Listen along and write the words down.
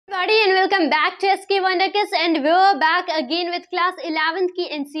welcome back to SK Wonderkids, and we're back again with class 11th की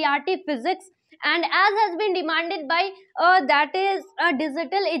NCERT physics, and as has been demanded by that is a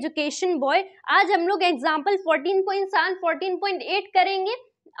digital education boy. आज हम लोग example 14.7 14.8 करेंगे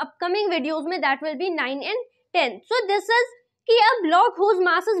upcoming videos में, that will be 9 and 10. So this is कि a block whose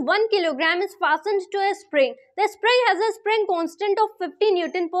mass is 1 kilogram is fastened to a spring. The spring has a spring constant of 50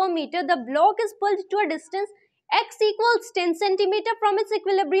 Newton per meter. The block is pulled to a distance x equals 10 centimeter from its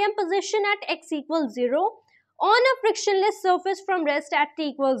equilibrium position at x equals 0 on a frictionless surface from rest at t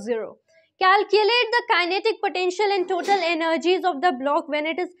equals 0. Calculate the kinetic potential and total energies of the block when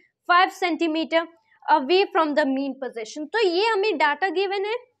it is 5 centimeter away from the mean position. तो ये हमें data given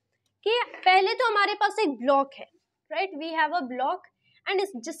है कि पहले तो हमारे पास एक block है, right, we have a block and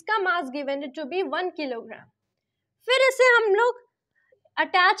जिसका मास गिवन है टू बी 1 किलोग्राम. फिर इसे हम लोग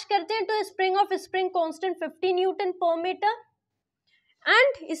अटैच करते हैं to spring of spring constant 50 Newton पर मीटर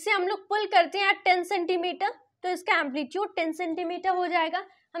एंड इसे हम लोग पुल करते हैं एट 10 सेंटीमीटर, तो इसका एम्पलीट्यूड 10 सेंटीमीटर हो जाएगा.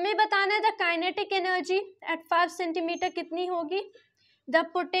 हमें बताना है the kinetic energy at 5 centimetre कितनी होगी, the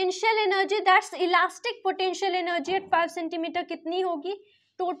potential energy that's elastic potential energy at 5 centimetre कितनी होगी,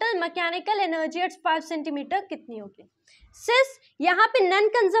 total mechanical energy at 5 centimetre कितनी होगी. सिंस यहाँ पे नॉन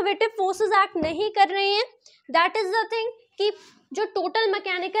कंजर्वेटिव फोर्सेस एक्ट नहीं कर रहे हैं, दैट इज द थिंग कि जो टोटल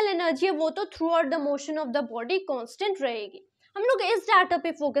मैकेनिकल एनर्जी है वो तो through out the motion of the body constant रहेगी. हम लोग इस डाटा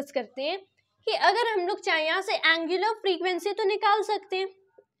पे फोकस करते हैं कि अगर हम लोग चाहे यहाँ से एंगुलर फ्रीक्वेंसी तो निकाल सकते हैं,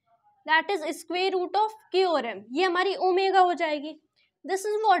 that is square root of के और एम, ये हमारी ओमेगा हो जाएगी. This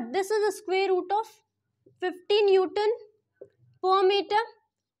is what, this is square root of 50 Newton पर मीटर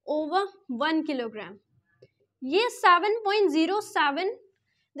ओवर 1 किलोग्राम. ये 7.07,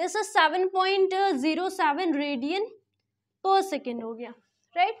 दिस इज 7.07 रेडियन पर सेकेंड हो गया,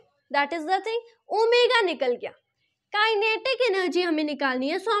 right, that is the thing. Omega निकल गया. काइनेटिक एनर्जी हमें निकालनी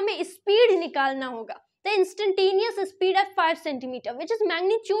है, सो हमें स्पीड निकालना होगा. The instantaneous speed at 5 centimetre which is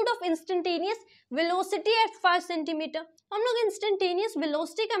magnitude of instantaneous velocity at 5 centimetre. हम लोग इंस्टेंटेनियस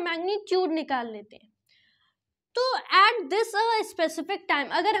वेलोसिटी का मैग्नीट्यूड निकाल लेते हैं. तो एट दिस स्पेसिफिक टाइम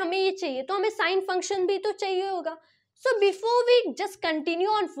अगर हमें ये चाहिए तो हमें साइन फंक्शन भी तो चाहिए होगा. So before we just continue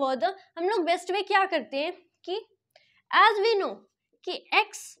on further, हम लोग बेस्ट वे क्या करते हैं कि as we know कि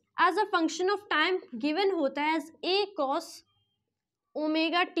x as a function of time given होता है as a cos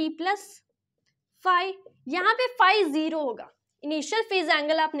omega t plus phi. यहाँ पे phi 0 होगा, इनिशियल फेज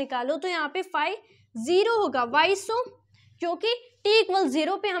एंगल आप निकालो तो यहाँ पे phi 0 होगा. वाई सो क्योंकि t इक्वल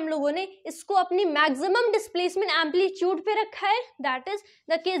 0 पे हम लोगों ने इसको अपनी मैक्सिमम डिस्प्लेसमेंट एम्पलीट्यूड पे रखा है, दैट इज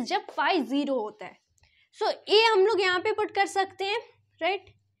द केस जब phi 0 होता है. सो a हम लोग यहाँ पे पुट कर सकते हैं, राइट,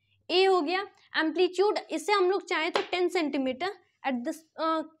 a हो गया. एम्पलीट्यूड इसे हम लोग चाहें तो 10 सेंटीमीटर एट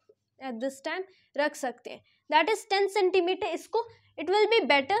दिस टाइम रख सकते हैं, दैट इज 10 सेंटीमीटर. इसको it will be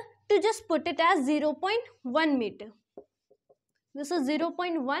better to just put it as 0.1 metre. This is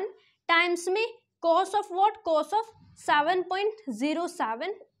 0.1 times में cos of what, cos of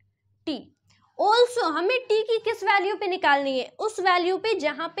 7.07 t. Also हमें t की किस वैल्यू पे निकालनी है, उस वैल्यू पे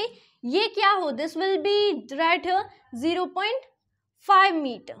जहाँ पे ये क्या हो, this will be right 0.5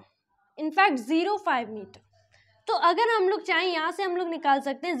 metre, in fact 0.5 metre. तो अगर हम लोग चाहें यहाँ से हम लोग निकाल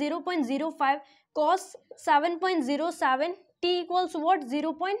सकते हैं 0.05 cos 7.07 t इक्वल्स व्हाट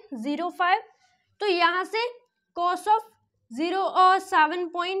 0.05. तो यहाँ से cos of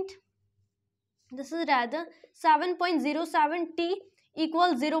 7. This is rather 7.07 t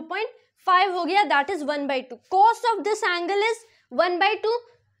equal 0.5 हो गया, that is 1/2. Cos of this angle is 1/2.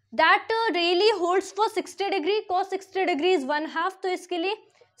 That really holds for 60 degree. cos 60 degree is 1/2, तो इसके लिए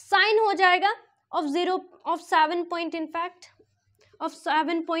साइन हो जाएगा of 7 point in fact of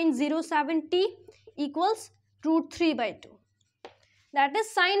 7.07 t equals √3/2. That is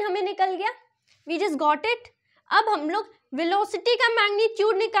sine हमें निकल गया, वी जस्ट गॉट इट. अब हम लोग वेलोसिटी का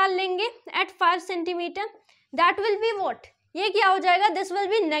मैग्नीट्यूड निकाल लेंगे eight 5 centimetre, that will be what, ये क्या हो जाएगा, दिस विल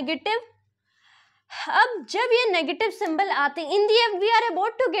बी नेगेटिव. अब जब ये नेगेटिव सिंबल आते हैं इन दी we are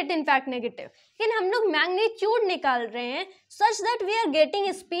about to get in fact negative, लेकिन हम लोग मैग्नीट्यूड निकाल रहे हैं such that we are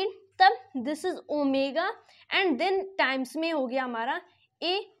getting speed, तब this is omega and then times में हो गया हमारा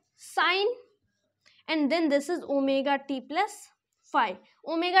ए sign and then this is omega T plus 5.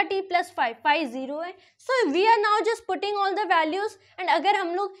 Omega T plus 5 0 है. So we are now just putting all the values and अगर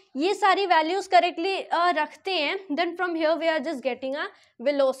हम लोग ये सारी वैल्यूज करेक्टली रखते हैं then from here we are just getting a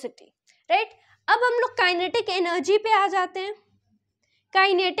velocity, right. अब हम लोग काइनेटिक एनर्जी पे आ जाते हैं.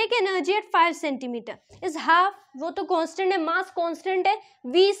 Kinetic energy at 5 centimetre is half, वो तो कांस्टेंट है, मास कांस्टेंट है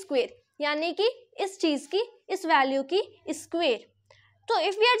v स्क्वायर, यानी कि इस चीज की, इस वैल्यू की स्क्वायर. तो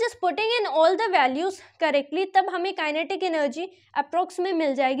if we are just putting in all the values correctly, तब हमें काइनेटिक एनर्जी अप्रोक्स में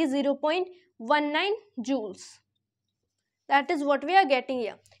मिल जाएगी 0.19 joules. That is what we are getting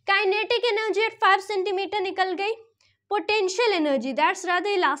here. Kinetic energy at 5 centimetre निकल गई. Potential energy, that's rather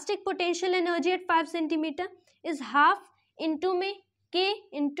elastic potential energy at 5 centimetre is half into में k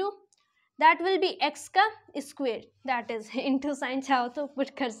into that will be x का square, that is into sine चाहो तो put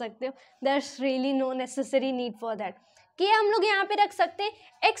कर सकते हो, that's really no necessary need for that. कि हम लोग यहाँ पे रख सकते हैं,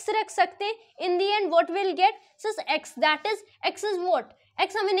 x रख सकते हैं. इन दी and what will get sis x, that is x is what,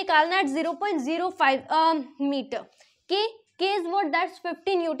 x हमें निकालना है 0.05 metre. k is what, that's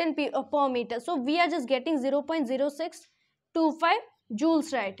 50 Newton per meter, so we are just getting 0.0625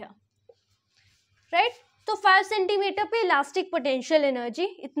 joules right here, right. तो 5 सेंटीमीटर पे elastic potential energy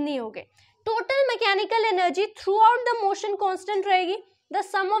इतनी हो गई. Total mechanical energy through out the motion constant रहेगी. The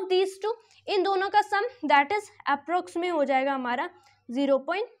some of these two, इन दोनों का सम that is approx में हो जाएगा हमारा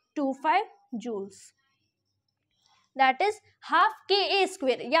 0.25 joules, that is half ka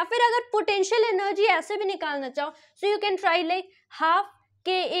square. या फिर अगर पोटेंशियल एनर्जी ऐसे भी निकालना चाहो, so you can try like half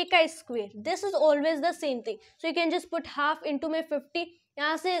ka का square. This is always the same thing, so you can just put half into में 50,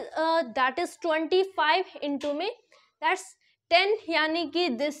 यहाँ से दैट इज 25 इंटू में दैट्स 10, यानी कि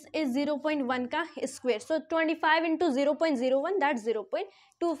दिस इज 0.1 का square. So 25 into 0.01 that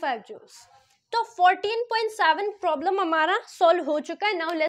 0.25 joules. तो 14.7 problem हमारा solve हो चुका है. नाउ